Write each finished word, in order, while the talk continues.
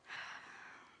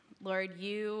Lord,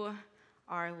 you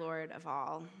are Lord of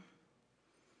all.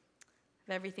 Of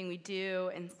everything we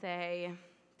do and say,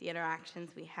 the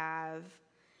interactions we have,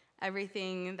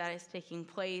 everything that is taking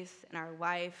place in our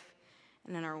life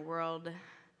and in our world,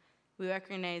 we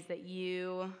recognize that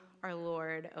you are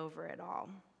Lord over it all.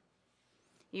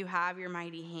 You have your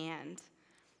mighty hand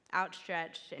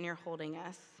outstretched and you're holding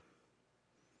us.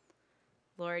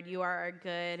 Lord, you are our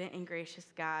good and gracious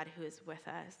God who is with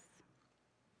us,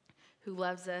 who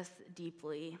loves us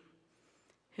deeply,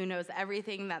 who knows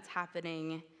everything that's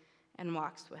happening and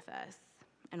walks with us,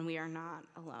 and we are not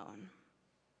alone.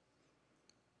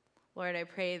 Lord, I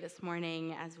pray this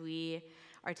morning as we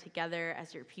are together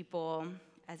as your people,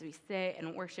 as we sit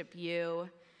and worship you,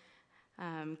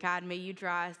 God, may you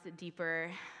draw us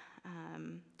deeper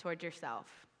toward yourself.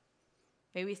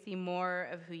 May we see more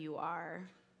of who you are.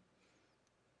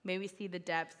 May we see the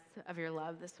depths of your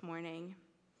love this morning.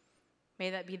 May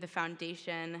that be the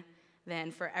foundation then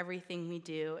for everything we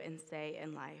do and say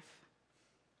in life.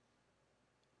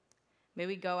 May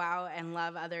we go out and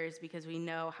love others because we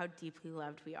know how deeply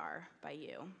loved we are by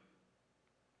you.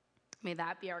 May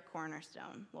that be our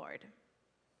cornerstone, Lord.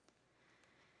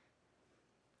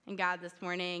 And God, this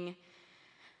morning,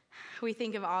 we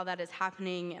think of all that is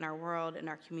happening in our world, in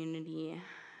our community,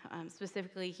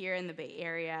 specifically here in the Bay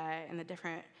Area and the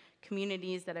different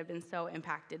communities that have been so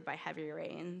impacted by heavy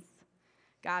rains.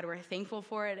 God, we're thankful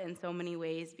for it in so many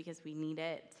ways because we need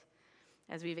it,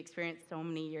 as we've experienced so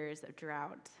many years of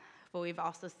drought. But we've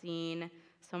also seen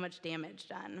so much damage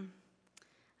done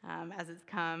as it's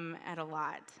come at a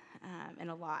lot.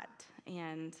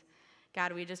 And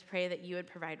God, we just pray that you would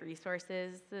provide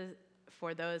resources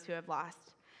for those who have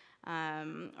lost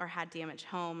or had damaged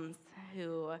homes,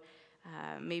 who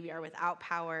maybe are without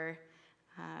power,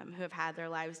 who have had their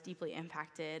lives deeply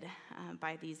impacted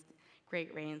by these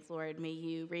great rains. Lord, may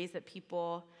you raise up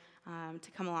people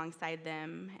to come alongside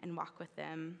them and walk with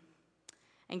them.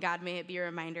 And God, may it be a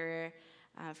reminder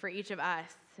for each of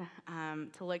us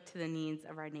to look to the needs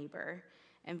of our neighbor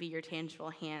and be your tangible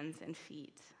hands and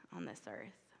feet on this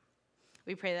earth.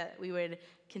 We pray that we would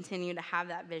continue to have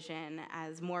that vision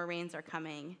as more rains are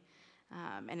coming,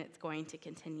 and it's going to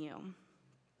continue.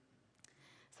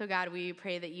 So God, we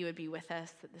pray that you would be with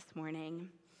us this morning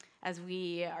as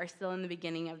we are still in the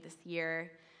beginning of this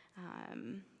year.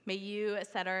 May you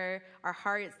set our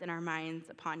hearts and our minds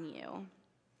upon you.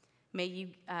 May you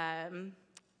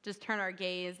just turn our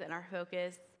gaze and our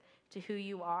focus to who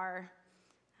you are,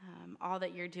 all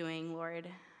that you're doing, Lord.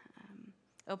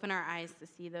 Open our eyes to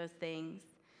see those things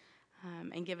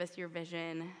and give us your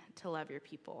vision to love your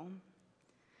people.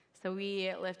 So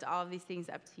we lift all of these things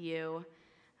up to you.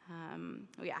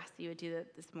 We ask that you would do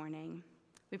that this morning.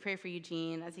 We pray for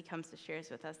Eugene as he comes to share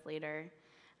with us later.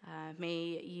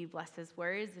 May you bless his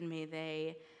words and may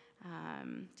they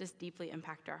just deeply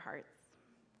impact our hearts.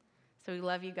 So we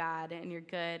love you, God, in your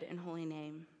good and holy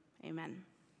name. Amen.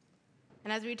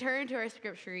 And as we turn to our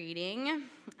scripture reading,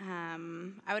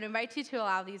 I would invite you to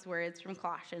allow these words from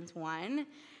Colossians 1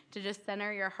 to just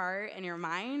center your heart and your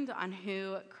mind on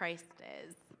who Christ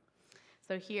is.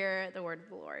 So hear the word of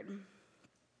the Lord.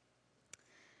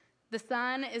 The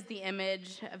Son is the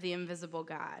image of the invisible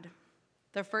God,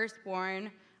 the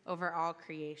firstborn over all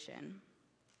creation.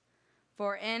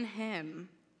 For in him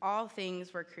all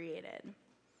things were created,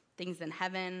 things in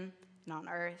heaven and on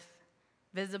earth,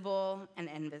 visible and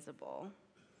invisible,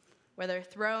 whether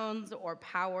thrones or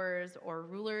powers or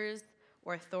rulers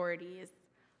or authorities,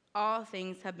 all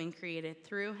things have been created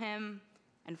through him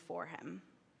and for him.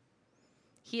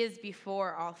 He is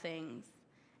before all things,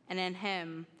 and in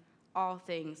him all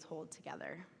things hold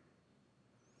together.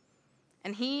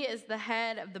 And he is the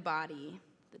head of the body,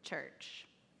 the church.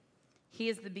 He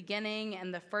is the beginning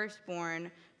and the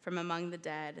firstborn from among the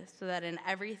dead, so that in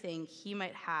everything he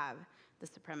might have the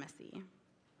supremacy.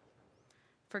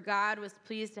 For God was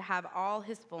pleased to have all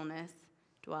his fullness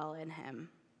dwell in him,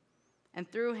 and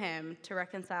through him to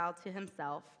reconcile to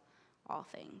himself all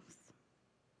things,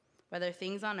 whether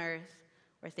things on earth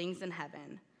or things in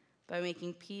heaven, by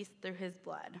making peace through his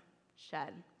blood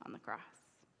shed on the cross.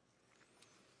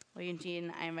 Well,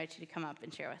 Eugene, I invite you to come up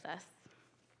and share with us.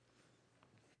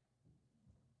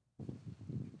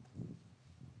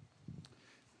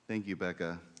 Thank you,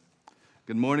 Becca.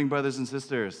 Good morning, brothers and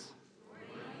sisters. Good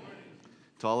morning.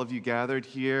 To all of you gathered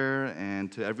here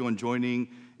and to everyone joining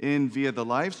in via the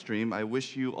live stream, I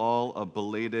wish you all a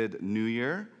belated New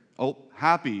Year. Oh,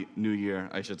 Happy New Year,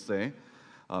 I should say,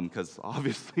 because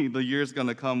obviously the year's going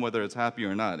to come whether it's happy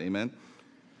or not, amen?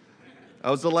 I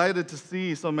was delighted to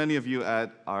see so many of you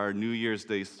at our New Year's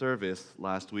Day service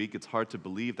last week. It's hard to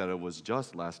believe that it was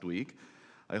just last week.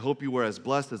 I hope you were as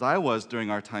blessed as I was during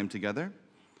our time together.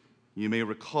 You may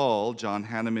recall John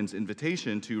Hanneman's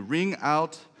invitation to wring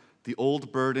out the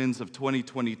old burdens of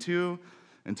 2022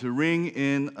 and to ring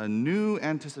in a new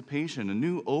anticipation, a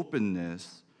new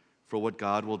openness for what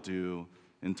God will do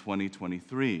in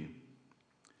 2023.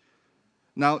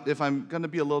 Now, if I'm going to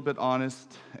be a little bit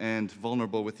honest and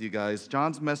vulnerable with you guys,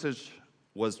 John's message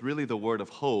was really the word of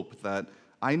hope that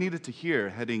I needed to hear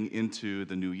heading into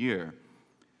the new year.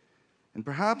 And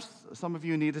perhaps some of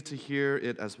you needed to hear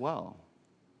it as well.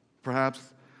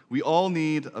 Perhaps we all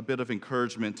need a bit of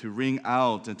encouragement to ring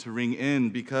out and to ring in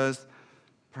because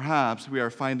perhaps we are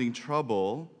finding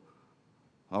trouble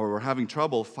or we're having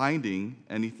trouble finding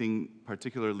anything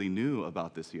particularly new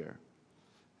about this year.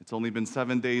 It's only been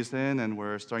 7 days in and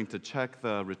we're starting to check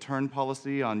the return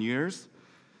policy on years.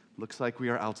 Looks like we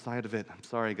are outside of it. I'm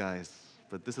sorry, guys,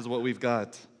 but this is what we've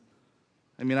got.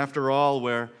 I mean, after all,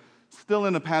 we're still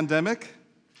in a pandemic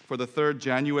for the third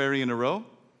January in a row,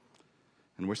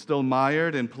 and we're still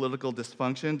mired in political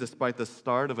dysfunction despite the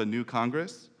start of a new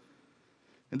Congress.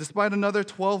 And despite another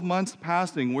 12 months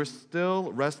passing, we're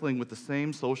still wrestling with the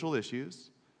same social issues,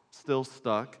 still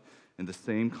stuck in the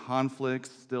same conflicts,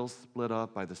 still split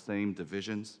up by the same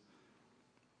divisions.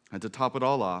 And to top it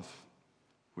all off,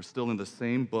 we're still in the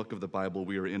same book of the Bible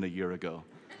we were in a year ago.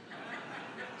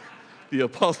 The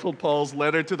Apostle Paul's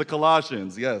letter to the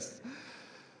Colossians, yes.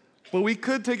 But we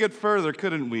could take it further,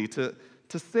 couldn't we? To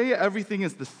say everything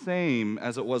is the same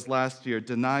as it was last year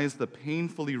denies the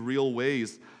painfully real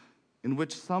ways in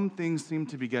which some things seem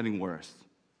to be getting worse.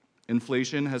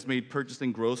 Inflation has made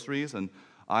purchasing groceries an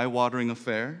eye-watering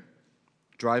affair.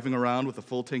 Driving around with a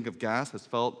full tank of gas has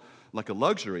felt like a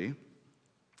luxury.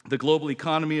 The global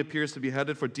economy appears to be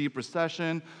headed for deep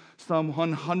recession. Some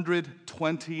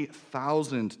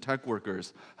 120,000 tech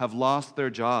workers have lost their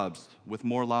jobs, with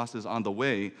more losses on the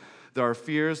way. There are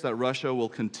fears that Russia will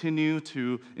continue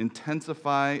to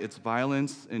intensify its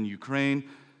violence in Ukraine,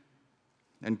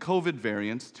 and COVID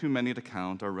variants, too many to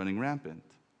count, are running rampant.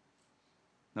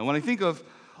 Now, when I think of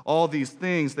all these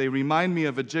things, they remind me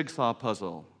of a jigsaw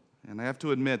puzzle, and I have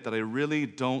to admit that I really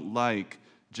don't like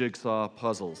jigsaw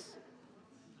puzzles.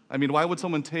 I mean, why would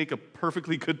someone take a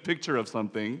perfectly good picture of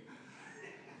something,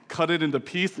 cut it into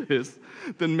pieces,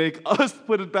 then make us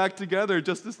put it back together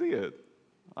just to see it?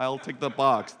 I'll take the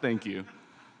box, thank you.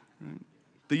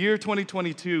 The year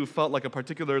 2022 felt like a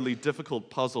particularly difficult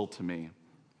puzzle to me.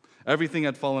 Everything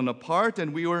had fallen apart,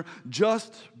 and we were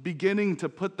just beginning to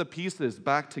put the pieces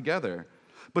back together.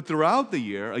 But throughout the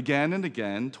year, again and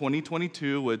again,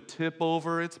 2022 would tip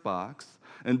over its box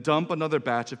and dump another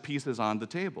batch of pieces on the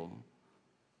table.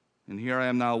 And here I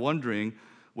am now wondering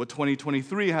what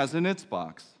 2023 has in its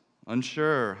box,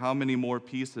 unsure how many more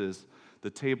pieces the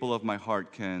table of my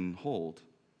heart can hold.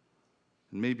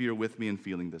 And maybe you're with me in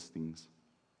feeling these things.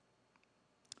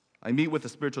 I meet with a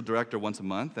spiritual director once a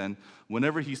month, and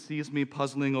whenever he sees me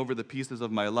puzzling over the pieces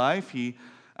of my life, he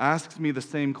asks me the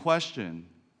same question.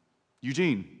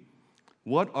 Eugene,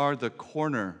 what are the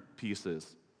corner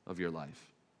pieces of your life?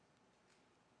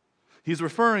 He's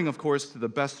referring, of course, to the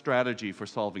best strategy for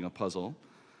solving a puzzle.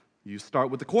 You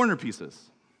start with the corner pieces.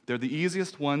 They're the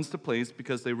easiest ones to place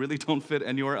because they really don't fit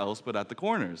anywhere else but at the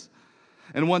corners.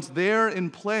 And once they're in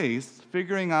place,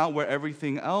 figuring out where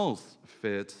everything else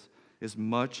fits is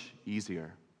much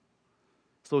easier.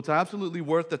 So it's absolutely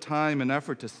worth the time and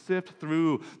effort to sift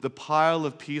through the pile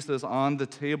of pieces on the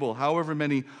table, however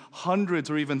many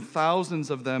hundreds or even thousands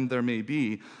of them there may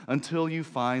be, until you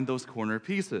find those corner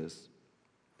pieces.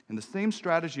 And the same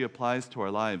strategy applies to our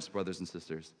lives, brothers and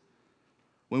sisters.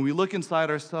 When we look inside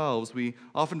ourselves, we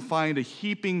often find a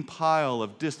heaping pile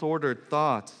of disordered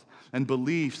thoughts and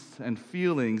beliefs and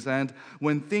feelings. And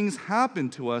when things happen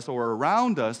to us or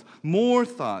around us, more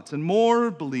thoughts and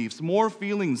more beliefs, more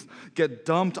feelings get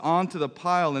dumped onto the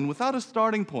pile. And without a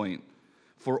starting point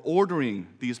for ordering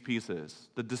these pieces,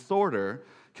 the disorder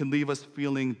can leave us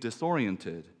feeling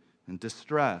disoriented and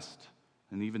distressed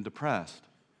and even depressed.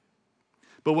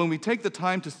 But when we take the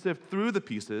time to sift through the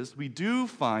pieces, we do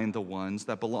find the ones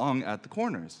that belong at the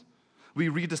corners. We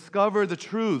rediscover the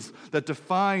truths that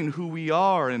define who we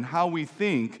are and how we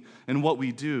think and what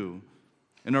we do.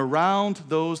 And around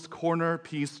those corner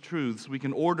piece truths, we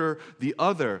can order the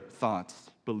other thoughts,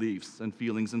 beliefs, and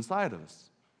feelings inside us.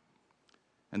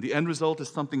 And the end result is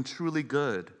something truly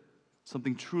good,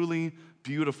 something truly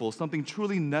beautiful, something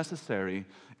truly necessary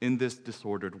in this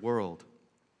disordered world.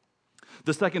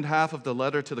 The second half of the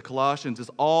letter to the Colossians is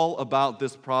all about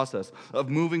this process of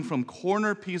moving from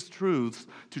corner piece truths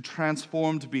to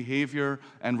transformed behavior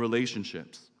and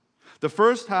relationships. The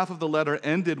first half of the letter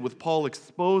ended with Paul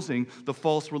exposing the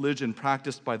false religion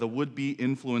practiced by the would-be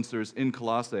influencers in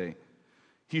Colossae.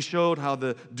 He showed how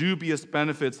the dubious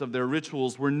benefits of their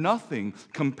rituals were nothing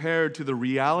compared to the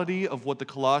reality of what the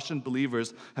Colossian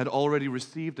believers had already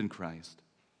received in Christ.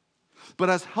 But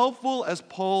as helpful as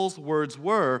Paul's words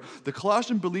were, the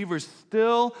Colossian believers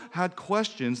still had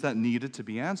questions that needed to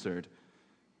be answered.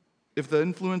 If the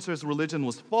influencer's religion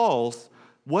was false,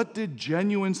 what did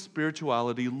genuine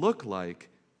spirituality look like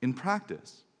in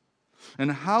practice?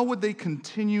 And how would they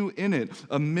continue in it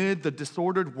amid the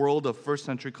disordered world of first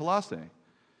century Colossae?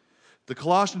 The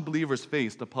Colossian believers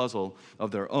faced a puzzle of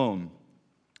their own.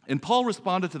 And Paul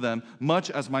responded to them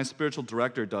much as my spiritual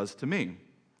director does to me.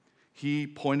 He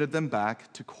pointed them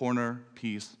back to corner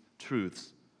piece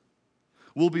truths.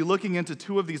 We'll be looking into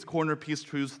two of these corner piece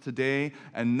truths today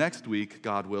and next week,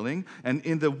 God willing. And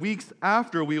in the weeks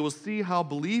after, we will see how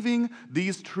believing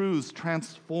these truths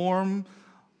transforms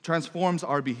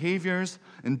our behaviors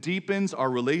and deepens our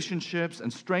relationships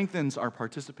and strengthens our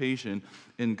participation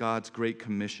in God's great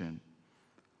commission.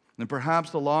 And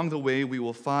perhaps along the way, we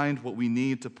will find what we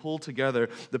need to pull together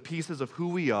the pieces of who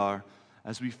we are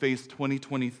as we face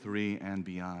 2023 and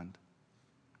beyond.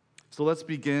 So let's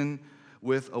begin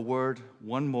with a word,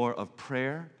 one more of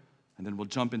prayer, and then we'll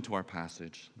jump into our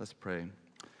passage. Let's pray.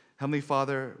 Heavenly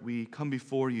Father, we come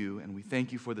before you, and we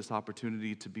thank you for this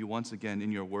opportunity to be once again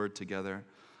in your word together,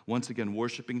 once again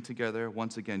worshiping together,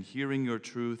 once again hearing your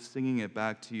truth, singing it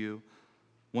back to you,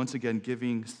 once again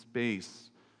giving space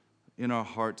in our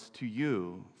hearts to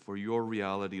you for your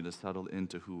reality to settle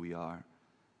into who we are.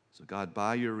 So God,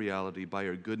 by your reality, by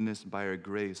your goodness, by your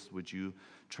grace, would you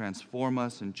transform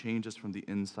us and change us from the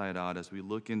inside out as we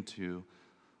look into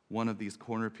one of these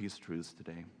corner piece truths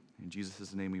today. In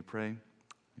Jesus' name we pray,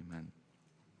 amen.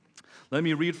 Let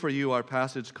me read for you our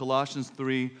passage, Colossians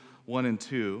 3, 1 and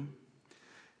 2.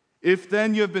 If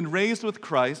then you have been raised with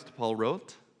Christ, Paul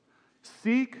wrote,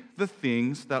 seek the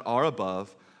things that are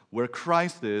above, where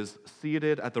Christ is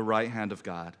seated at the right hand of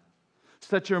God.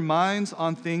 Set your minds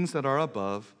on things that are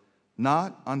above,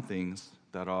 not on things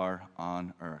that are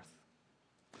on earth.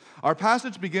 Our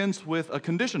passage begins with a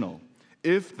conditional.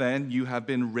 If then you have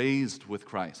been raised with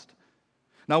Christ.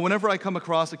 Now, whenever I come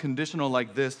across a conditional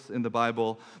like this in the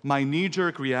Bible, my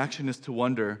knee-jerk reaction is to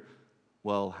wonder,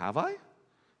 well, have I?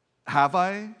 Have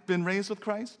I been raised with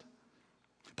Christ?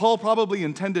 Paul probably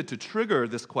intended to trigger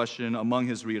this question among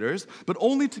his readers, but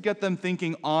only to get them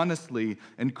thinking honestly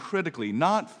and critically,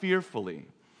 not fearfully.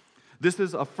 This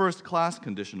is a first-class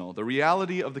conditional. The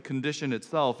reality of the condition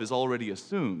itself is already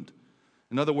assumed.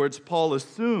 In other words, Paul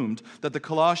assumed that the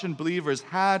Colossian believers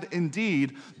had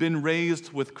indeed been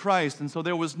raised with Christ, and so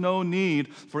there was no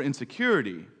need for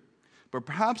insecurity. But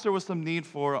perhaps there was some need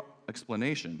for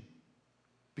explanation.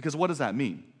 Because what does that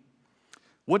mean?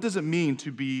 What does it mean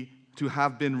to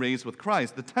have been raised with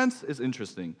Christ? The tense is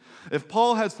interesting. If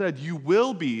Paul had said, you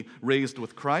will be raised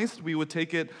with Christ, we would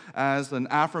take it as an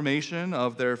affirmation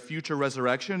of their future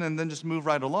resurrection and then just move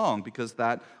right along, because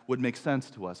that would make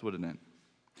sense to us, wouldn't it?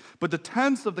 But the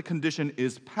tense of the condition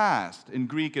is past. In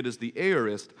Greek, it is the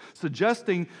aorist,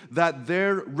 suggesting that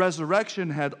their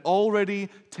resurrection had already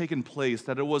taken place,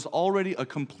 that it was already a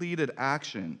completed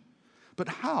action. But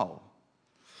how?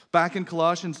 Back in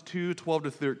Colossians 2, 12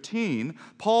 to 13,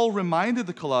 Paul reminded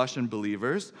the Colossian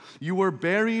believers, you were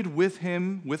buried with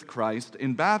him, with Christ,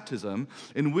 in baptism,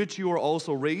 in which you were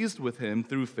also raised with him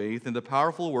through faith in the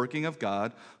powerful working of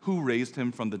God who raised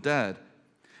him from the dead.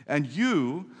 And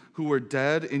you, who were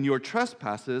dead in your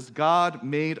trespasses, God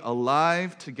made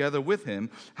alive together with him,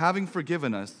 having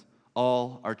forgiven us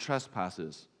all our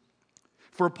trespasses.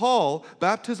 For Paul,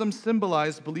 baptism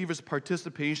symbolized believers'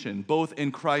 participation both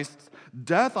in Christ's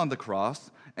death on the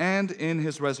cross and in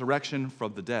his resurrection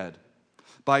from the dead.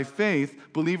 By faith,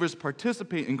 believers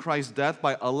participate in Christ's death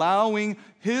by allowing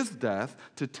his death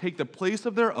to take the place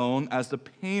of their own as the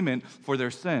payment for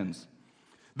their sins.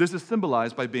 This is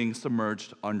symbolized by being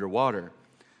submerged underwater.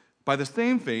 By the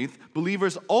same faith,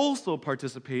 believers also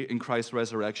participate in Christ's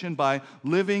resurrection by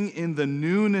living in the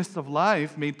newness of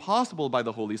life made possible by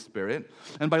the Holy Spirit,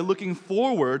 and by looking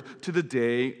forward to the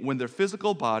day when their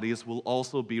physical bodies will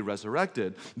also be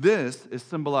resurrected. This is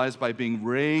symbolized by being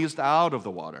raised out of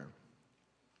the water.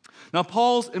 Now,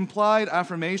 Paul's implied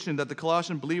affirmation that the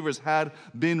Colossian believers had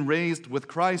been raised with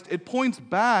Christ, it points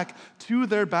back to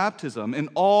their baptism and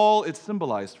all it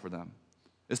symbolized for them.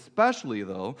 Especially,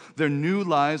 though, their new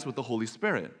lives with the Holy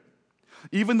Spirit.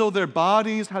 Even though their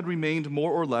bodies had remained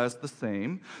more or less the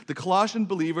same, the Colossian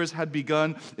believers had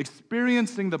begun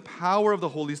experiencing the power of the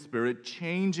Holy Spirit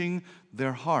changing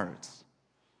their hearts.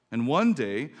 And one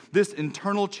day, this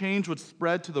internal change would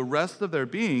spread to the rest of their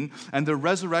being, and their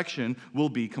resurrection will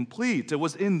be complete. It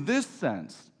was in this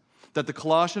sense that the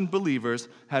Colossian believers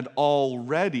had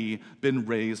already been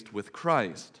raised with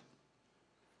Christ.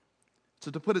 So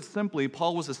to put it simply,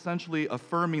 Paul was essentially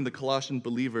affirming the Colossian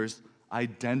believers'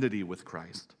 identity with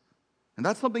Christ. And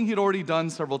that's something he'd already done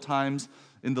several times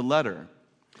in the letter.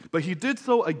 But he did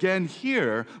so again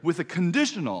here with a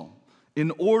conditional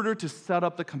in order to set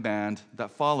up the command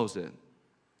that follows it.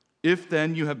 If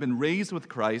then you have been raised with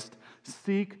Christ,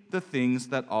 seek the things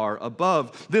that are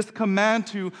above. This command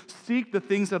to seek the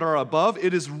things that are above,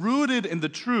 it is rooted in the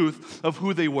truth of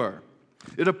who they were.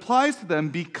 It applies to them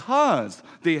because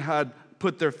they had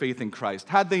put their faith in Christ.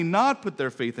 Had they not put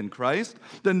their faith in Christ,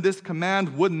 then this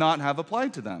command would not have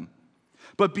applied to them.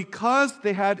 But because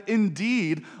they had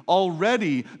indeed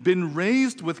already been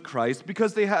raised with Christ,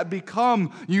 because they had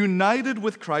become united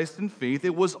with Christ in faith,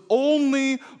 it was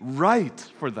only right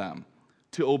for them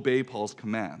to obey Paul's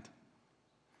command.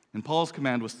 And Paul's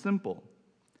command was simple: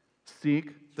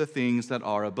 seek the things that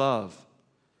are above.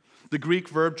 The Greek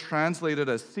verb translated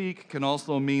as seek can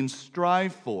also mean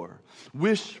strive for,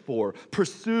 wish for,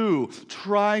 pursue,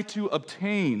 try to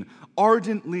obtain,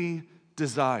 ardently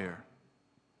desire.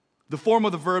 The form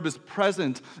of the verb is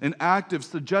present and active,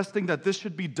 suggesting that this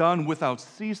should be done without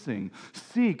ceasing.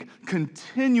 Seek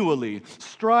continually,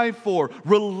 strive for,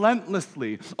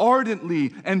 relentlessly,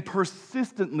 ardently, and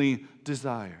persistently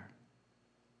desire.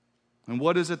 And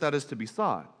what is it that is to be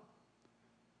sought?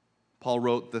 Paul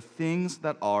wrote, the things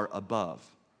that are above.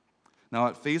 Now,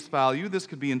 at face value, this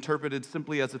could be interpreted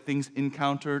simply as the things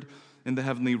encountered in the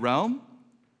heavenly realm,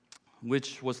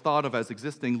 which was thought of as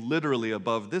existing literally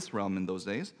above this realm in those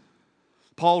days.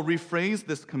 Paul rephrased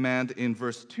this command in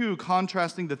verse 2,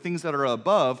 contrasting the things that are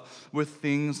above with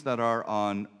things that are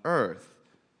on earth.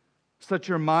 Set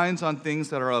your minds on things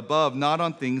that are above, not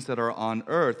on things that are on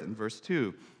earth, in verse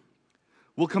 2.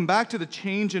 We'll come back to the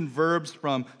change in verbs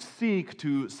from seek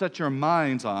to set your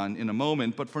minds on in a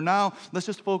moment, but for now, let's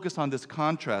just focus on this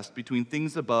contrast between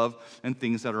things above and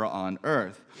things that are on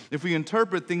earth. If we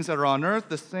interpret things that are on earth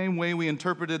the same way we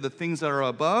interpreted the things that are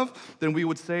above, then we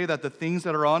would say that the things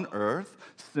that are on earth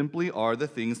simply are the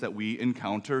things that we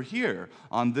encounter here,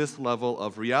 on this level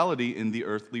of reality in the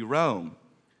earthly realm.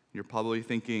 You're probably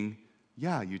thinking,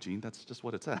 yeah, Eugene, that's just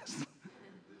what it says.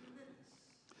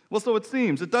 Well, so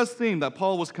it does seem that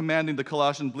Paul was commanding the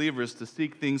Colossian believers to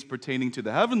seek things pertaining to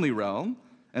the heavenly realm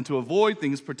and to avoid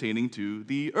things pertaining to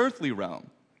the earthly realm.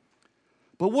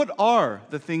 But what are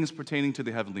the things pertaining to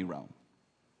the heavenly realm?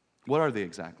 What are they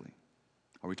exactly?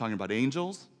 Are we talking about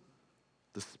angels,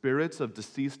 the spirits of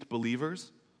deceased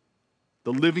believers,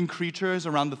 the living creatures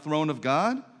around the throne of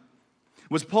God?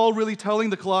 Was Paul really telling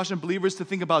the Colossian believers to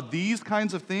think about these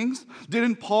kinds of things?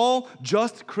 Didn't Paul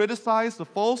just criticize the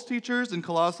false teachers in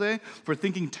Colossae for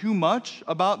thinking too much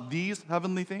about these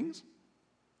heavenly things?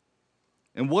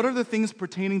 And what are the things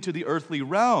pertaining to the earthly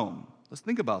realm? Let's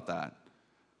think about that.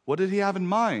 What did he have in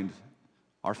mind?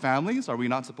 Our families, are we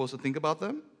not supposed to think about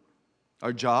them?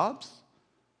 Our jobs?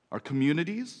 Our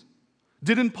communities?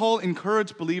 Didn't Paul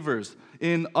encourage believers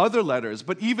in other letters,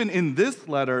 but even in this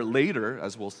letter later,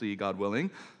 as we'll see, God willing,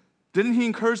 didn't he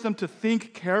encourage them to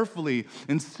think carefully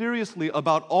and seriously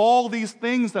about all these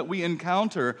things that we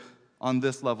encounter on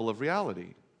this level of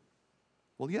reality?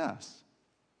 Well, yes.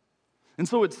 And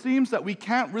so it seems that we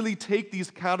can't really take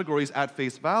these categories at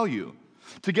face value.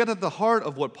 To get at the heart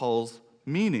of what Paul's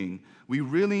meaning, we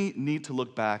really need to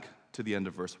look back to the end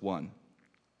of verse 1.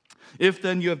 If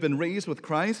then you have been raised with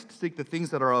Christ, seek the things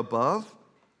that are above,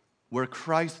 where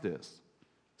Christ is,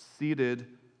 seated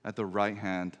at the right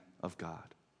hand of God.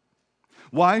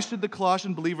 Why should the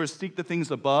Colossian believers seek the things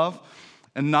above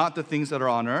and not the things that are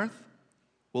on earth?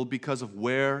 Well, because of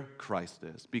where Christ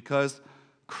is. Because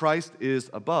Christ is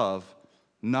above,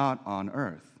 not on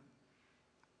earth.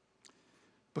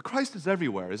 But Christ is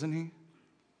everywhere, isn't he?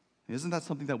 Isn't that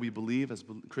something that we believe as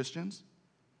Christians?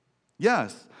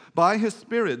 Yes, by his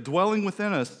Spirit dwelling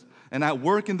within us and at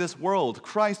work in this world,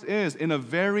 Christ is, in a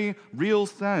very real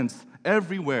sense,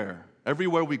 everywhere.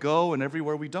 Everywhere we go and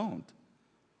everywhere we don't.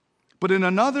 But in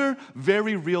another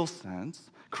very real sense,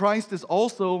 Christ is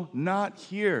also not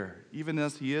here, even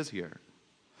as he is here.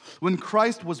 When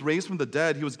Christ was raised from the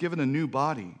dead, he was given a new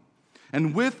body.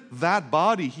 And with that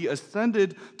body, he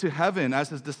ascended to heaven as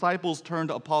his disciples turned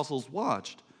apostles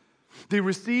watched. They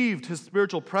received his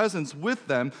spiritual presence with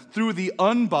them through the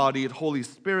unbodied Holy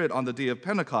Spirit on the day of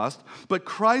Pentecost, but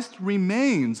Christ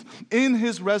remains in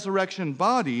his resurrection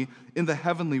body in the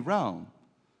heavenly realm.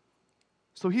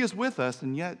 So he is with us,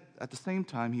 and yet at the same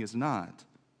time he is not.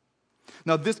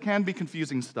 Now this can be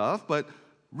confusing stuff, but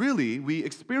really, we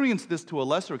experience this to a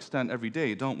lesser extent every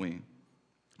day, don't we?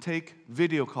 Take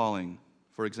video calling,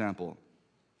 for example.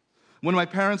 When my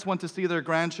parents went to see their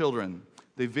grandchildren,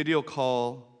 they video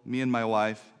call me and my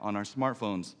wife on our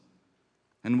smartphones.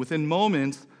 And within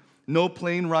moments, no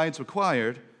plane rides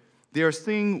required, they are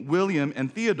seeing William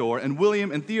and Theodore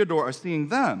are seeing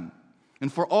them.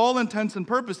 And for all intents and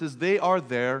purposes, they are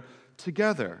there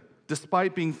together,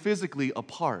 despite being physically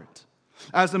apart.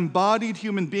 As embodied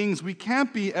human beings, we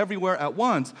can't be everywhere at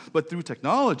once, but through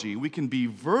technology, we can be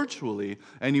virtually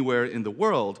anywhere in the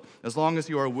world, as long as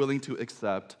you are willing to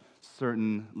accept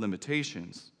certain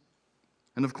limitations.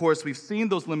 And of course, we've seen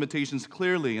those limitations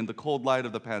clearly in the cold light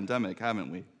of the pandemic,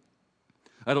 haven't we?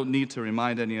 I don't need to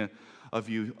remind any of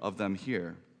you of them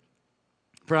here.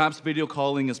 Perhaps video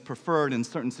calling is preferred in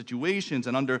certain situations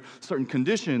and under certain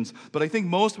conditions, but I think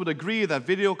most would agree that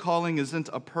video calling isn't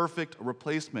a perfect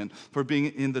replacement for being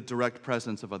in the direct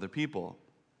presence of other people.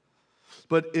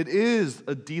 But it is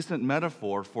a decent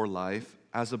metaphor for life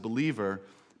as a believer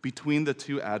between the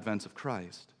two advents of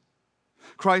Christ.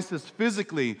 Christ is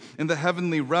physically in the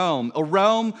heavenly realm, a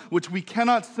realm which we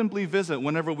cannot simply visit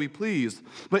whenever we please.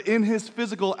 But in his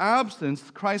physical absence,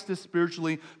 Christ is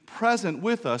spiritually present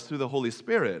with us through the Holy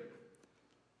Spirit.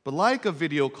 But like a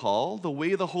video call, the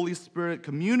way the Holy Spirit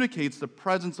communicates the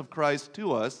presence of Christ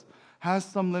to us has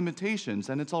some limitations,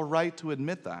 and it's all right to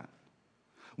admit that.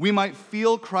 We might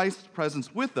feel Christ's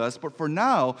presence with us, but for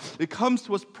now, it comes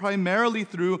to us primarily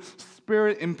through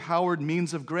Spirit-empowered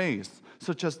means of grace,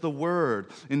 such as the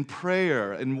Word, in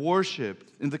prayer, in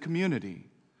worship, in the community.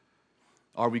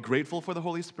 Are we grateful for the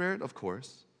Holy Spirit? Of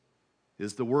course.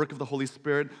 Is the work of the Holy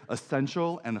Spirit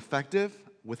essential and effective?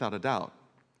 Without a doubt.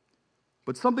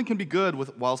 But something can be good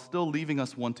while still leaving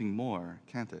us wanting more,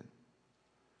 can't it?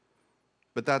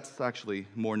 But that's actually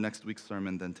more next week's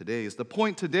sermon than today's. The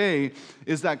point today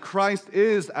is that Christ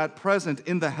is at present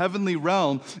in the heavenly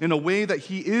realm in a way that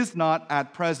he is not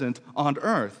at present on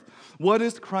earth. What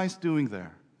is Christ doing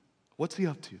there? What's he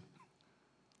up to?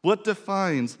 What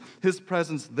defines his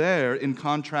presence there in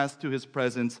contrast to his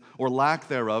presence or lack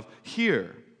thereof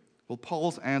here? Well,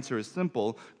 Paul's answer is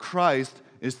simple. Christ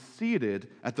is seated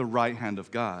at the right hand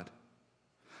of God.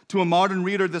 To a modern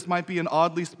reader, this might be an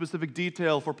oddly specific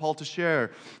detail for Paul to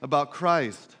share about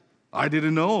Christ. I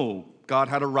didn't know God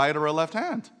had a right or a left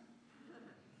hand.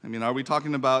 I mean, are we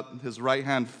talking about his right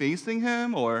hand facing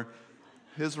him or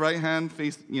his right hand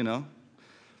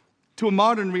To a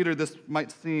modern reader, this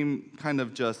might seem kind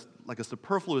of just like a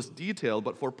superfluous detail,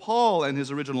 but for Paul and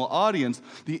his original audience,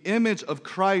 the image of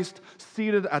Christ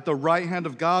seated at the right hand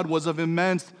of God was of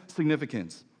immense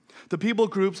significance. The people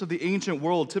groups of the ancient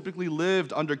world typically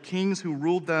lived under kings who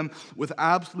ruled them with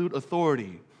absolute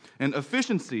authority, and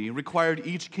efficiency required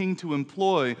each king to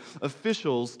employ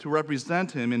officials to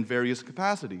represent him in various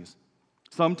capacities.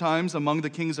 Sometimes among the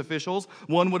king's officials,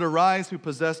 one would arise who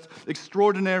possessed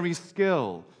extraordinary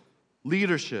skill,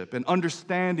 leadership, and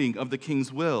understanding of the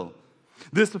king's will.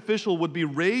 This official would be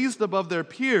raised above their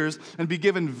peers and be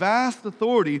given vast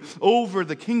authority over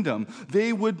the kingdom.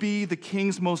 They would be the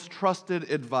king's most trusted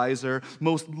advisor,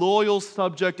 most loyal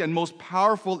subject, and most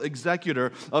powerful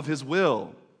executor of his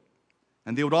will.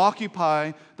 And they would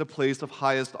occupy the place of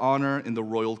highest honor in the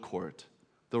royal court,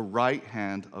 the right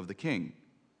hand of the king.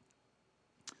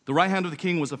 The right hand of the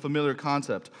king was a familiar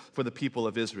concept for the people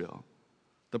of Israel.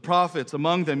 The prophets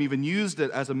among them even used it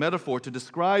as a metaphor to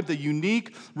describe the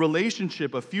unique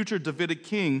relationship a future Davidic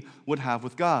king would have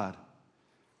with God.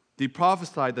 They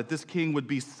prophesied that this king would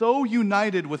be so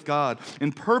united with God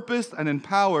in purpose and in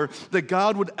power that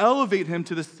God would elevate him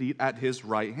to the seat at his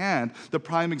right hand. The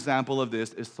prime example of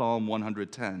this is Psalm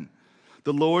 110.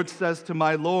 The Lord says to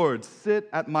my Lord, sit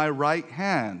at my right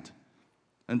hand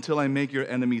until I make your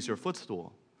enemies your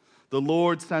footstool. The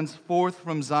Lord sends forth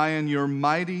from Zion your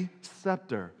mighty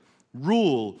scepter.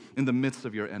 Rule in the midst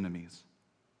of your enemies.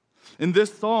 In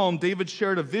this psalm, David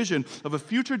shared a vision of a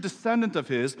future descendant of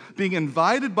his being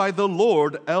invited by the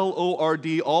Lord,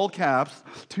 L-O-R-D, all caps,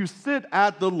 to sit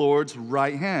at the Lord's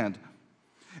right hand.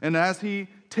 And as he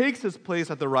takes his place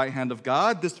at the right hand of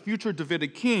God, this future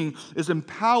Davidic king is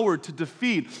empowered to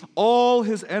defeat all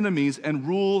his enemies and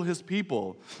rule his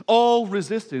people. All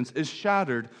resistance is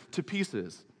shattered to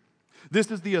pieces. This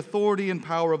is the authority and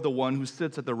power of the one who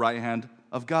sits at the right hand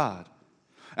of God.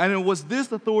 And it was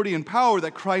this authority and power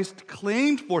that Christ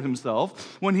claimed for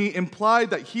himself when he implied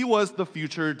that he was the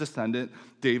future descendant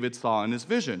David saw in his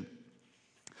vision.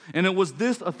 And it was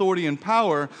this authority and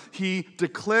power he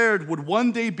declared would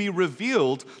one day be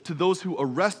revealed to those who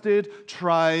arrested,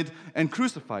 tried, and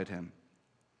crucified him.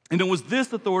 And it was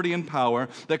this authority and power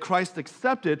that Christ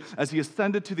accepted as he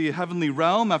ascended to the heavenly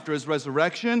realm after his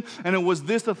resurrection. And it was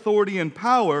this authority and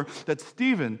power that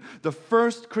Stephen, the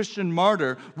first Christian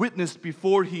martyr, witnessed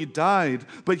before he died.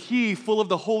 But he, full of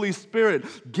the Holy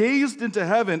Spirit, gazed into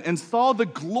heaven and saw the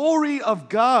glory of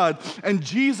God and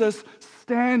Jesus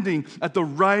standing at the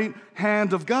right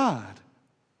hand of God.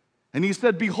 And he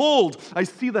said, "Behold, I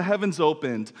see the heavens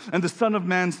opened, and the Son of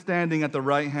Man standing at the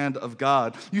right hand of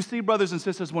God." You see, brothers and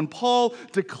sisters, when Paul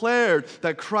declared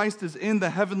that Christ is in the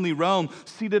heavenly realm,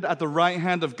 seated at the right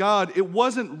hand of God, it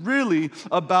wasn't really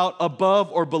about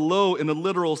above or below in a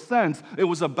literal sense. It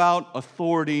was about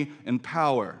authority and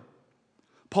power.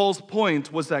 Paul's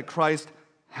point was that Christ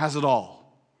has it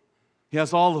all. He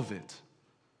has all of it.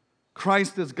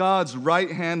 Christ is God's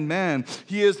right-hand man.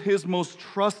 He is his most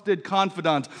trusted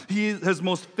confidant. He is his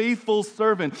most faithful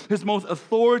servant, his most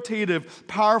authoritative,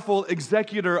 powerful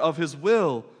executor of his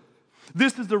will.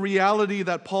 This is the reality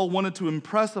that Paul wanted to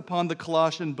impress upon the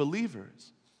Colossian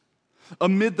believers.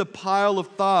 Amid the pile of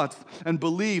thoughts and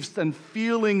beliefs and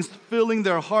feelings filling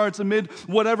their hearts, amid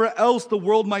whatever else the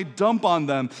world might dump on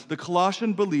them, the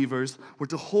Colossian believers were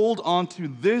to hold on to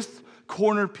this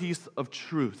corner piece of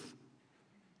truth: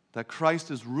 that Christ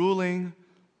is ruling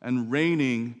and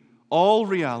reigning all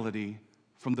reality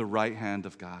from the right hand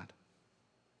of God.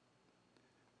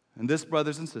 And this,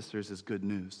 brothers and sisters, is good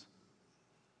news.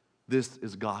 This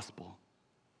is gospel.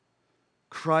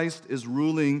 Christ is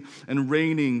ruling and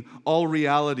reigning all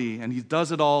reality, and he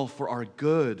does it all for our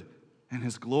good and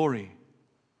his glory.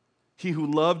 He who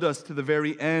loved us to the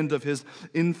very end of his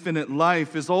infinite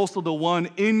life is also the one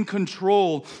in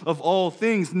control of all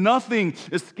things. Nothing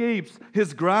escapes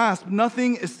his grasp.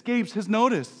 Nothing escapes his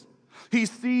notice. He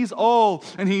sees all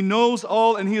and he knows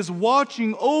all, and he is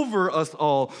watching over us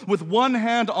all with one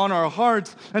hand on our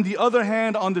hearts and the other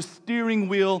hand on the steering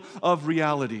wheel of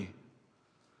reality.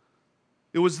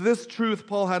 It was this truth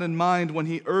Paul had in mind when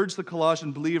he urged the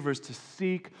Colossian believers to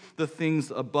seek the things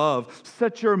above.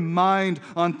 Set your mind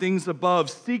on things above.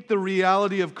 Seek the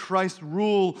reality of Christ's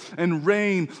rule and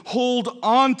reign. Hold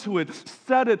on to it.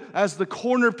 Set it as the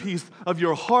cornerpiece of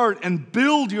your heart and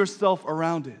build yourself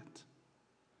around it.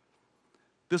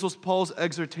 This was Paul's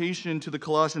exhortation to the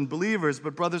Colossian believers,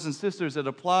 but brothers and sisters, it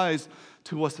applies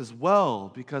to us as well,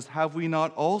 because have we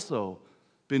not also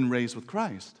been raised with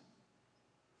Christ?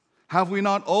 Have we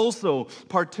not also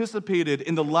participated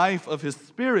in the life of his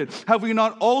Spirit? Have we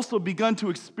not also begun to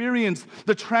experience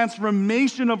the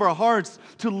transformation of our hearts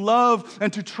to love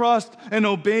and to trust and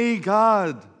obey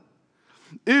God?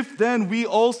 If then we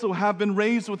also have been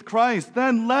raised with Christ,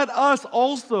 then let us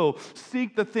also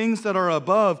seek the things that are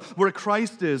above, where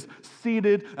Christ is,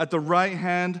 seated at the right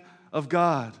hand of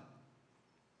God.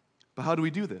 But how do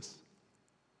we do this?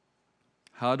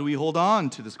 How do we hold on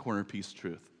to this corner piece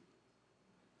truth?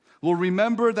 Well,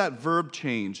 remember that verb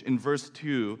change in verse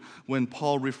 2 when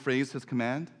Paul rephrased his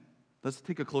command? Let's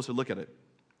take a closer look at it.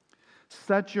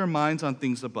 Set your minds on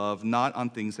things above, not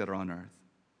on things that are on earth.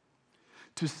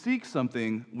 To seek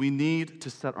something, we need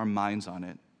to set our minds on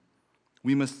it.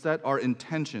 We must set our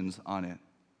intentions on it.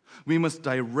 We must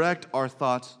direct our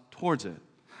thoughts towards it.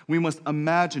 We must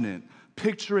imagine it,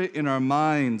 picture it in our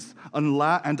minds,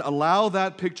 and allow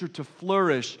that picture to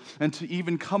flourish and to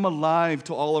even come alive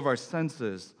to all of our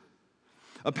senses.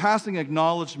 A passing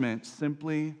acknowledgement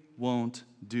simply won't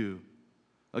do.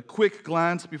 A quick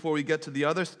glance before we get to the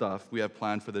other stuff we have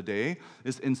planned for the day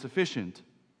is insufficient.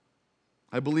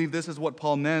 I believe this is what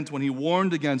Paul meant when he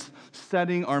warned against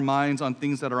setting our minds on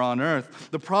things that are on earth.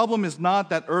 The problem is not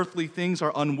that earthly things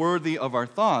are unworthy of our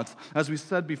thoughts. As we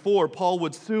said before, Paul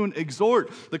would soon exhort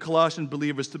the Colossian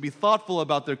believers to be thoughtful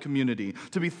about their community,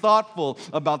 to be thoughtful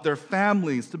about their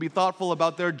families, to be thoughtful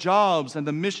about their jobs and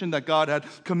the mission that God had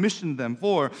commissioned them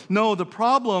for. No, the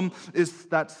problem is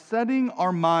that setting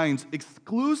our minds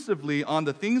exclusively on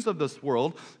the things of this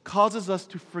world causes us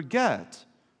to forget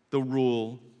the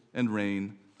rule and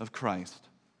reign of Christ.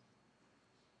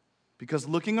 Because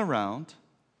looking around,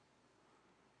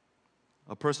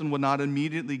 a person would not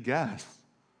immediately guess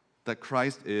that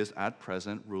Christ is at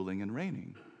present ruling and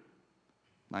reigning.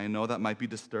 I know that might be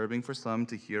disturbing for some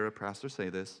to hear a pastor say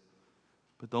this,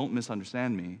 but don't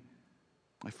misunderstand me.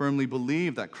 I firmly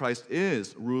believe that Christ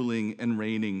is ruling and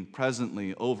reigning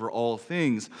presently over all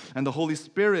things, and the Holy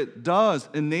Spirit does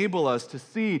enable us to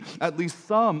see at least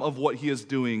some of what he is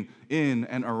doing in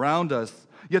and around us.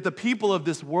 Yet the people of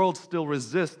this world still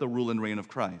resist the rule and reign of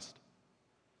Christ.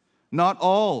 Not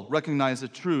all recognize the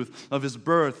truth of his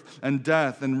birth and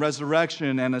death and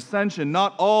resurrection and ascension.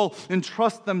 Not all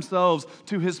entrust themselves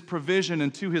to his provision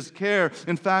and to his care.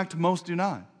 In fact, most do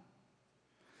not.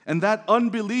 And that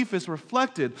unbelief is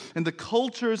reflected in the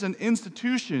cultures and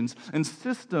institutions and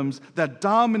systems that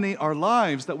dominate our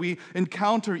lives, that we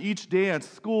encounter each day at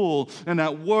school and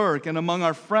at work and among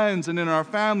our friends and in our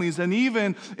families and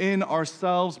even in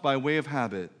ourselves by way of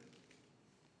habit.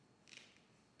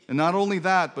 And not only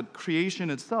that, but creation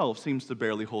itself seems to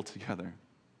barely hold together.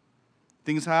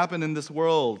 Things happen in this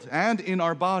world and in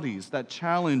our bodies that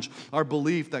challenge our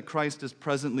belief that Christ is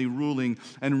presently ruling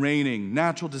and reigning.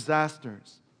 Natural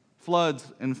disasters,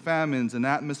 floods and famines and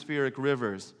atmospheric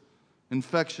rivers,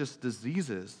 infectious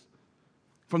diseases.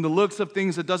 From the looks of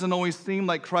things, it doesn't always seem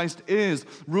like Christ is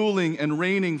ruling and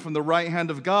reigning from the right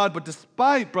hand of God. But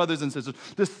despite, brothers and sisters,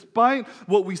 despite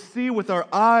what we see with our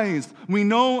eyes, we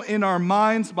know in our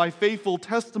minds by faithful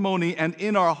testimony and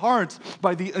in our hearts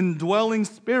by the indwelling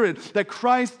Spirit that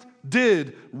Christ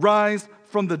did rise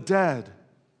from the dead.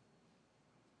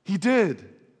 He did.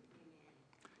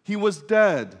 He was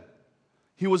dead.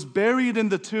 He was buried in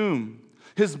the tomb.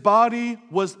 His body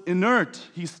was inert.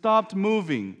 He stopped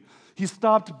moving. He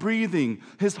stopped breathing.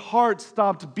 His heart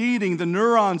stopped beating. The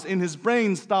neurons in his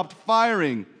brain stopped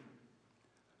firing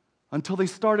until they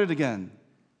started again.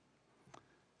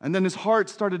 And then his heart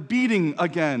started beating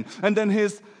again. And then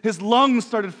his lungs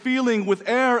started filling with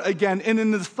air again. And in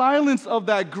the silence of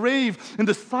that grave, in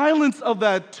the silence of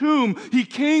that tomb, he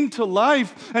came to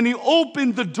life and he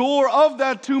opened the door of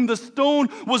that tomb. The stone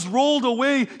was rolled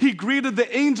away. He greeted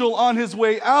the angel on his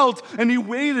way out and he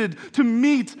waited to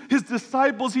meet his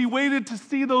disciples. He waited to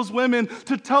see those women,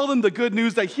 to tell them the good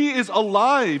news that he is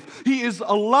alive. He is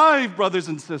alive, brothers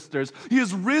and sisters. He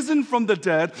is risen from the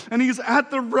dead and he is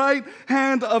at the right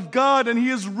hand of God, and he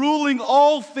is ruling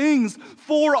all things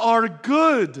for our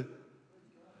good. Amen.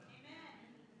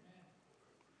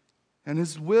 And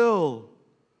his will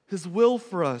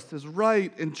for us is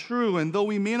right and true, and though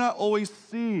we may not always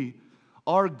see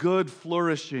our good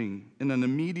flourishing in an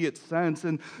immediate sense,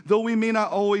 and though we may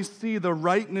not always see the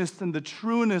rightness and the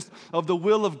trueness of the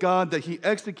will of God that he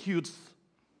executes,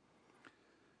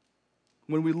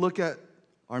 when we look at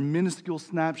our minuscule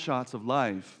snapshots of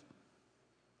life,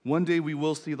 one day we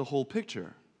will see the whole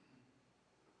picture.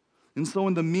 And so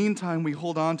in the meantime, we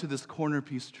hold on to this corner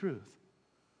piece truth.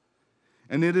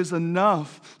 And it is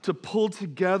enough to pull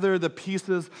together the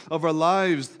pieces of our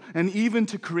lives and even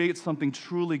to create something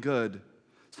truly good,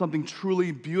 something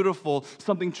truly beautiful,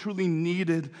 something truly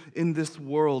needed in this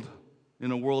world, in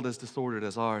a world as disordered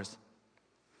as ours.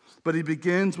 But it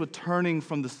begins with turning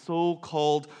from the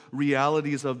so-called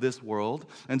realities of this world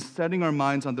and setting our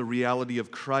minds on the reality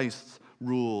of Christ's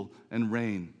rule and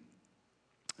reign.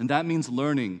 And that means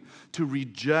learning to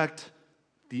reject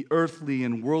the earthly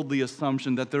and worldly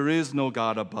assumption that there is no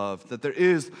God above, that there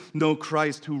is no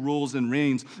Christ who rules and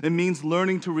reigns. It means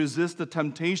learning to resist the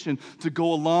temptation to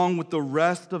go along with the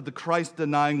rest of the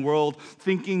Christ-denying world,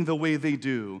 thinking the way they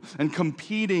do, and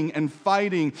competing and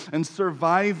fighting and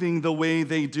surviving the way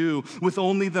they do, with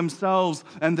only themselves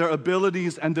and their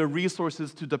abilities and their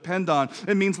resources to depend on.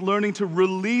 It means learning to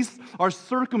release our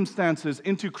circumstances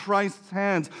into Christ's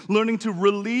hands, learning to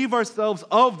relieve ourselves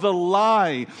of the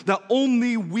lie that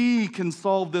only we can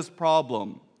solve this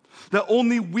problem, that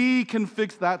only we can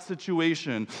fix that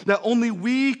situation, that only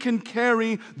we can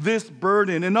carry this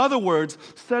burden. In other words,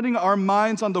 setting our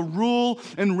minds on the rule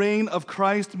and reign of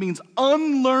Christ means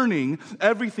unlearning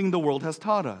everything the world has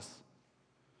taught us.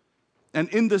 And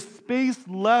in the space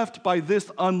left by this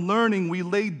unlearning, we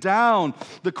lay down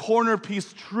the corner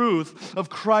piece truth of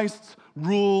Christ's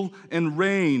rule and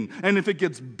reign. And if it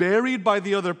gets buried by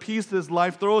the other pieces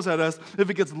life throws at us, if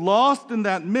it gets lost in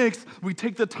that mix, we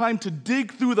take the time to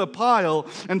dig through the pile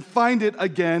and find it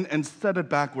again and set it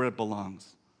back where it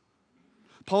belongs.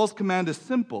 Paul's command is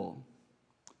simple,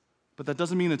 but that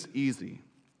doesn't mean it's easy.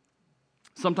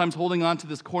 Sometimes holding on to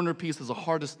this corner piece is the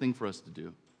hardest thing for us to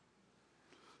do,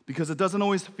 because it doesn't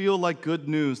always feel like good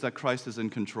news that Christ is in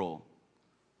control.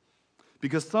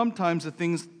 Because sometimes the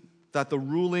things that the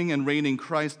ruling and reigning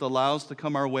Christ allows to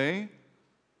come our way,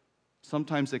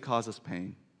 sometimes they cause us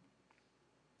pain.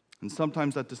 And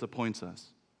sometimes that disappoints us.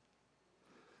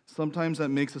 Sometimes that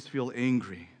makes us feel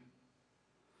angry.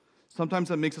 Sometimes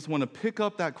that makes us want to pick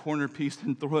up that corner piece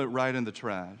and throw it right in the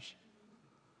trash.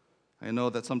 I know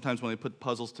that sometimes when I put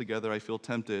puzzles together, I feel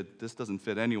tempted. This doesn't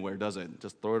fit anywhere, does it?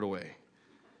 Just throw it away.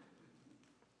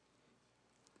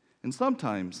 And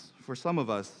sometimes, for some of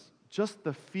us, just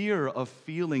the fear of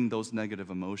feeling those negative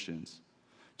emotions,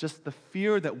 just the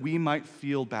fear that we might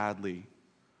feel badly,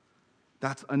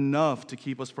 that's enough to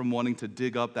keep us from wanting to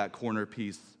dig up that corner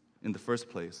piece in the first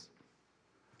place.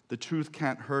 The truth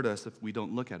can't hurt us if we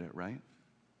don't look at it, right?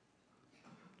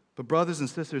 But brothers and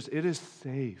sisters, it is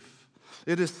safe.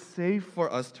 It is safe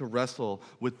for us to wrestle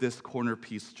with this corner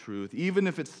piece truth, even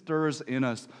if it stirs in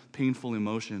us painful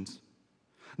emotions.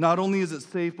 Not only is it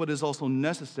safe, but it is also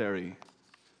necessary,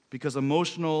 because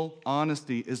emotional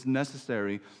honesty is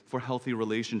necessary for healthy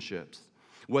relationships,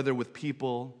 whether with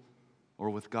people or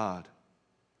with God.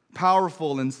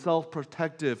 Powerful and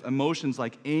self-protective emotions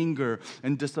like anger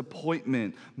and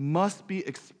disappointment must be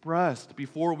expressed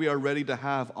before we are ready to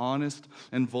have honest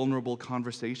and vulnerable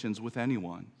conversations with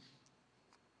anyone.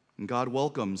 And God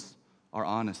welcomes our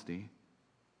honesty.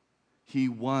 He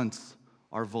wants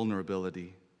our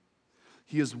vulnerability.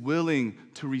 He is willing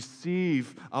to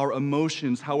receive our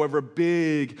emotions, however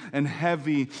big and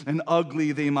heavy and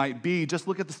ugly they might be. Just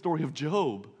look at the story of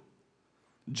Job.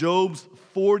 Job's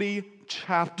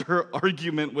 40-chapter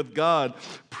argument with God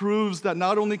proves that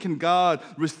not only can God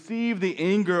receive the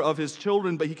anger of his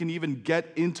children, but he can even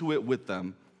get into it with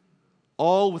them,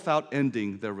 all without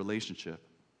ending their relationship.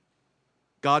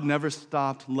 God never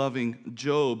stopped loving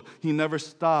Job. He never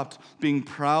stopped being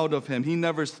proud of him. He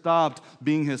never stopped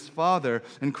being his father.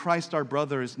 And Christ, our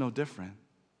brother, is no different.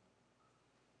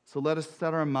 So let us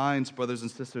set our minds, brothers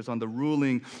and sisters, on the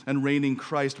ruling and reigning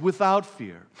Christ without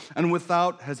fear and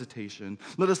without hesitation.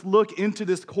 Let us look into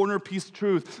this corner piece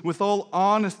truth with all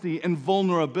honesty and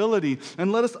vulnerability,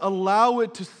 and let us allow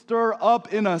it to stir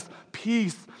up in us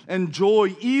peace and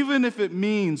joy, even if it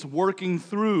means working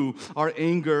through our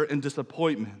anger and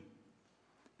disappointment.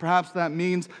 Perhaps that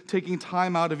means taking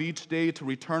time out of each day to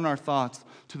return our thoughts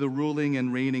to the ruling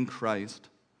and reigning Christ.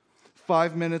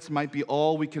 5 minutes might be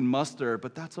all we can muster,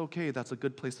 but that's okay. That's a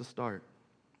good place to start.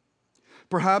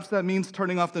 Perhaps that means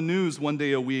turning off the news one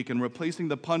day a week and replacing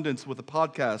the pundits with a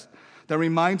podcast that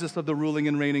reminds us of the ruling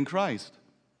and reigning Christ.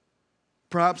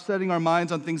 Perhaps setting our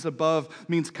minds on things above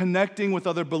means connecting with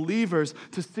other believers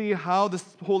to see how the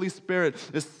Holy Spirit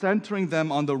is centering them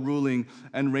on the ruling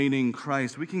and reigning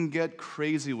Christ. We can get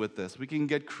crazy with this. We can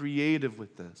get creative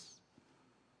with this.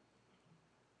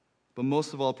 But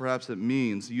most of all, perhaps it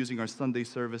means using our Sunday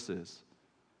services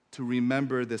to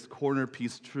remember this corner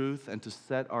piece truth and to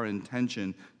set our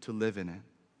intention to live in it.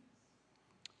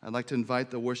 I'd like to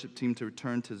invite the worship team to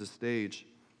return to the stage.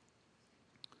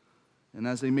 And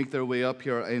as they make their way up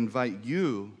here, I invite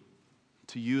you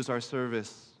to use our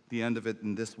service, the end of it,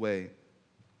 in this way.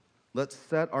 Let's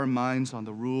set our minds on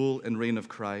the rule and reign of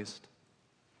Christ.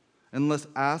 And let's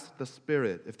ask the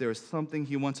Spirit if there is something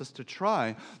He wants us to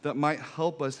try that might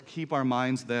help us keep our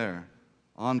minds there,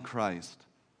 on Christ,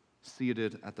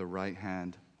 seated at the right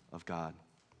hand of God.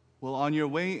 Well, on your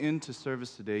way into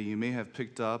service today, you may have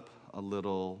picked up a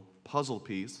little puzzle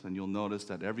piece, and you'll notice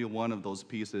that every one of those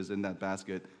pieces in that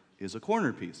basket is a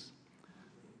corner piece.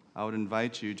 I would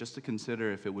invite you just to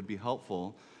consider if it would be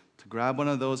helpful to grab one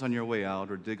of those on your way out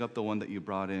or dig up the one that you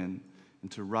brought in and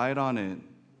to write on it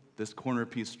this corner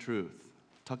piece truth.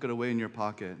 Tuck it away in your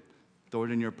pocket, throw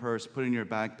it in your purse, put it in your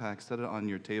backpack, set it on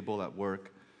your table at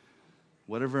work,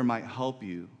 whatever might help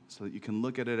you so that you can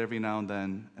look at it every now and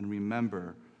then and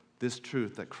remember this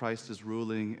truth that Christ is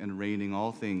ruling and reigning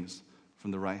all things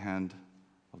from the right hand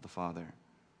of the Father.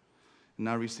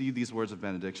 Now receive these words of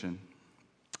benediction.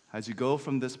 As you go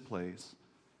from this place,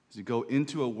 as you go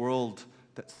into a world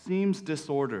that seems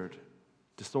disordered,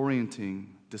 disorienting,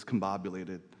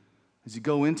 discombobulated, as you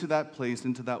go into that place,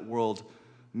 into that world,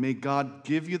 may God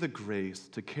give you the grace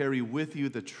to carry with you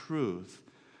the truth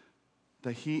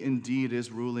that He indeed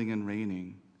is ruling and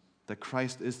reigning, that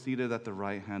Christ is seated at the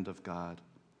right hand of God,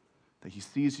 that He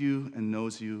sees you and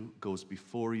knows you, goes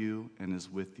before you, and is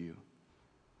with you.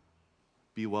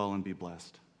 Be well and be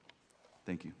blessed.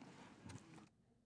 Thank you.